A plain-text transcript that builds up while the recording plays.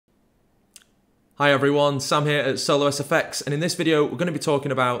Hi everyone, Sam here at SOLOSFX, and in this video we're going to be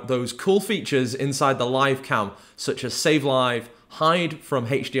talking about those cool features inside the live cam, such as save live, hide from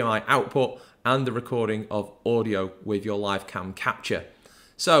HDMI output, and the recording of audio with your live cam capture.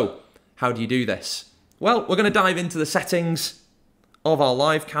 So, how do you do this? Well, we're going to dive into the settings of our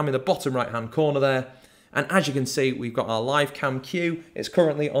live cam in the bottom right hand corner there. And as you can see, we've got our live cam queue. It's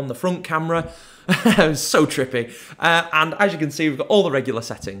currently on the front camera. So trippy. And as you can see, we've got all the regular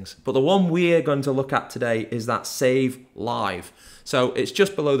settings. But the one we're going to look at today is that save live. So it's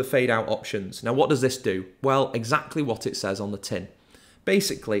just below the fade out options. Now, what does this do? Well, exactly what it says on the tin.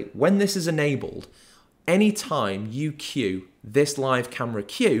 Basically, when this is enabled, anytime you queue this live camera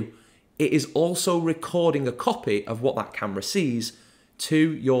queue, it is also recording a copy of what that camera sees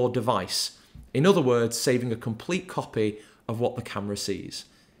to your device. In other words, saving a complete copy of what the camera sees.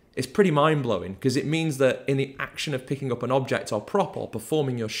 It's pretty mind-blowing because it means that in the action of picking up an object or prop or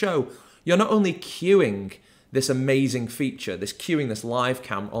performing your show, you're not only queuing this amazing feature, queuing this live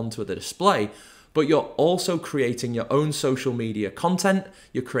cam onto the display, but you're also creating your own social media content,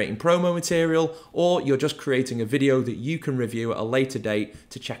 you're creating promo material, or you're just creating a video that you can review at a later date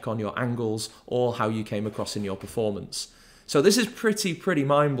to check on your angles or how you came across in your performance. So this is pretty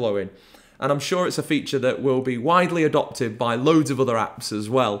mind-blowing. And I'm sure it's a feature that will be widely adopted by loads of other apps as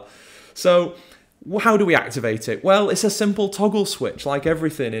well. So how do we activate it? Well, it's a simple toggle switch like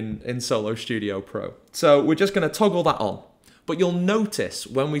everything in SOLOstudio Pro. So we're just going to toggle that on. But you'll notice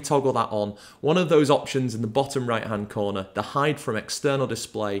when we toggle that on, one of those options in the bottom right hand corner, the hide from external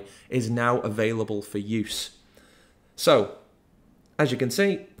display, is now available for use. So as you can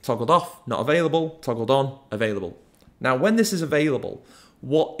see, toggled off, not available, toggled on, available. Now when this is available,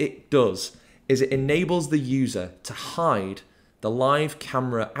 what it does is it enables the user to hide the live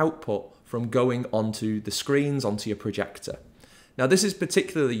camera output from going onto the screens, onto your projector. Now this is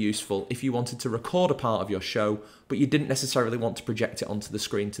particularly useful if you wanted to record a part of your show, but you didn't necessarily want to project it onto the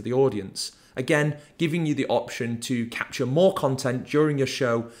screen to the audience. Again, giving you the option to capture more content during your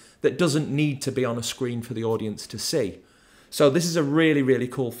show that doesn't need to be on a screen for the audience to see. So this is a really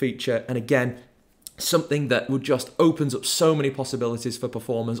cool feature, and again, something that would just opens up so many possibilities for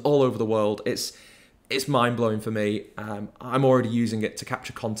performers all over the world. It's mind-blowing for me. I'm already using it to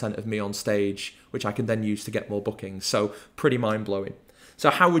capture content of me on stage, which I can then use to get more bookings. So pretty mind-blowing.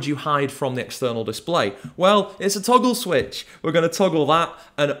 So how would you hide from the external display? Well, it's a toggle switch. We're going to toggle that,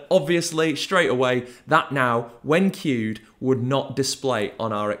 and obviously straight away, that now, when queued, would not display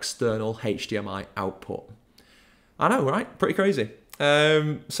on our external HDMI output. I know, right? Pretty crazy.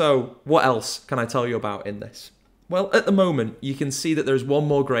 So what else can I tell you about in this? Well, at the moment, you can see that there's one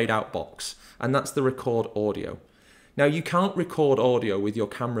more grayed out box, and that's the record audio. Now, you can't record audio with your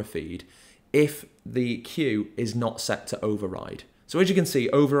camera feed if the queue is not set to override. So as you can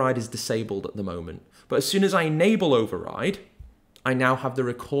see, override is disabled at the moment. But as soon as I enable override, I now have the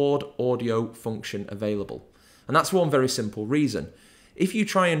record audio function available. And that's for one very simple reason. If you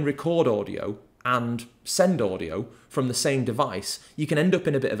try and record audio and send audio from the same device, you can end up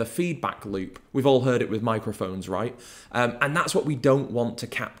in a bit of a feedback loop. We've all heard it with microphones, right? And that's what we don't want to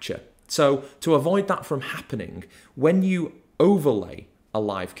capture. So to avoid that from happening, when you overlay a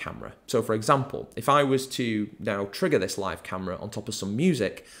live camera, so for example, if I was to now trigger this live camera on top of some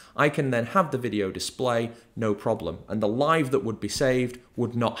music, I can then have the video display, no problem. And the live that would be saved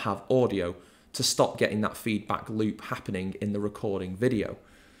would not have audio to stop getting that feedback loop happening in the recording video.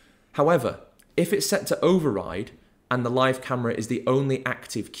 However, if it's set to override and the live camera is the only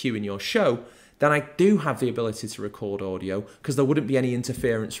active cue in your show, then I do have the ability to record audio because there wouldn't be any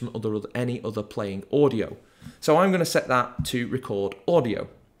interference from any other playing audio. So I'm going to set that to record audio.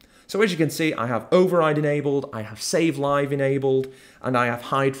 So as you can see, I have override enabled, I have save live enabled, and I have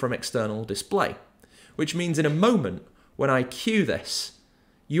hide from external display, which means in a moment when I cue this,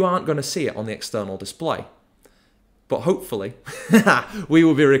 you aren't going to see it on the external display. But hopefully, we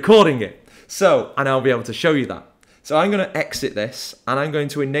will be recording it. So, and I'll be able to show you that. So I'm going to exit this, and I'm going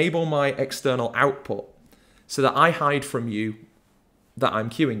to enable my external output so that I hide from you that I'm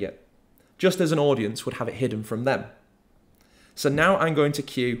queuing it, just as an audience would have it hidden from them. So now I'm going to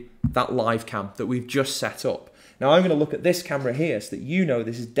queue that live cam that we've just set up. Now I'm going to look at this camera here so that you know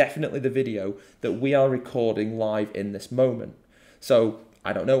this is definitely the video that we are recording live in this moment. So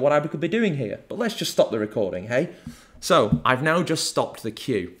I don't know what I could be doing here, but let's just stop the recording, hey? So I've now just stopped the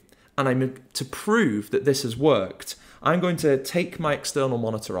queue. And to prove that this has worked, I'm going to take my external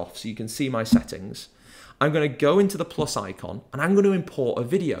monitor off so you can see my settings. I'm going to go into the plus icon and I'm going to import a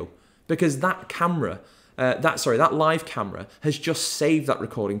video because that camera, that live camera has just saved that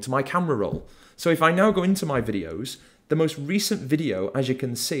recording to my camera roll. So if I now go into my videos, The most recent video, as you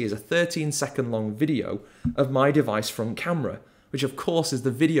can see, is a 13-second long video of my device front camera, which of course is the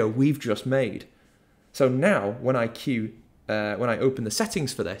video we've just made. So now when I open the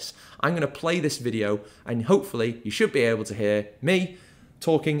settings for this, I'm going to play this video and hopefully you should be able to hear me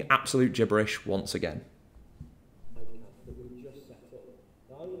talking absolute gibberish once again.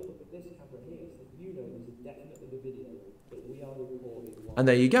 And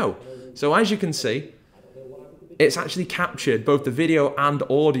there you go. So as you can see, it's actually captured both the video and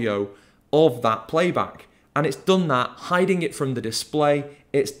audio of that playback. And it's done that hiding it from the display.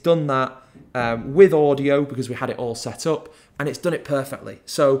 It's done that with audio because we had it all set up, and it's done it perfectly.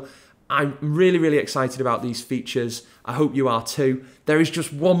 So I'm really, really excited about these features. I hope you are too. There is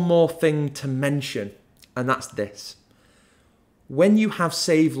just one more thing to mention, and that's this. When you have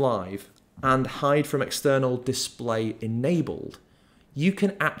Save Live and Hide from External Display enabled, you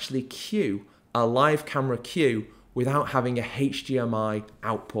can actually cue a live camera cue without having a HDMI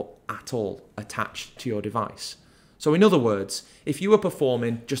output at all attached to your device. So in other words, if you were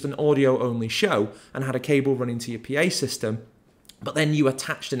performing just an audio-only show and had a cable running to your PA system, but then you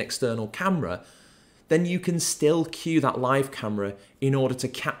attached an external camera, then you can still cue that live camera in order to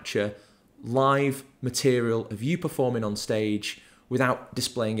capture live material of you performing on stage without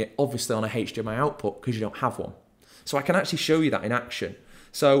displaying it obviously on a HDMI output because you don't have one. So I can actually show you that in action.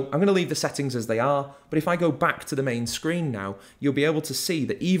 So I'm going to leave the settings as they are, but if I go back to the main screen now, you'll be able to see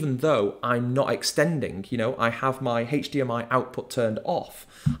that even though I'm not extending, I have my HDMI output turned off,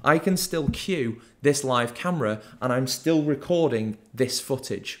 I can still cue this live camera and I'm still recording this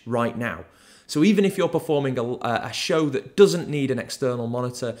footage right now. So even if you're performing a show that doesn't need an external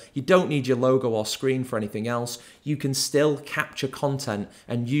monitor, you don't need your logo or screen for anything else, you can still capture content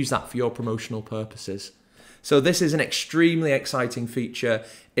and use that for your promotional purposes. So this is an extremely exciting feature.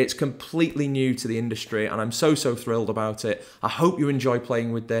 It's completely new to the industry and I'm so thrilled about it. I hope you enjoy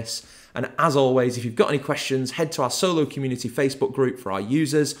playing with this. And as always, if you've got any questions, head to our Solo Community Facebook group for our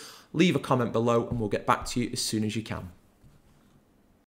users, leave a comment below and we'll get back to you as soon as you can.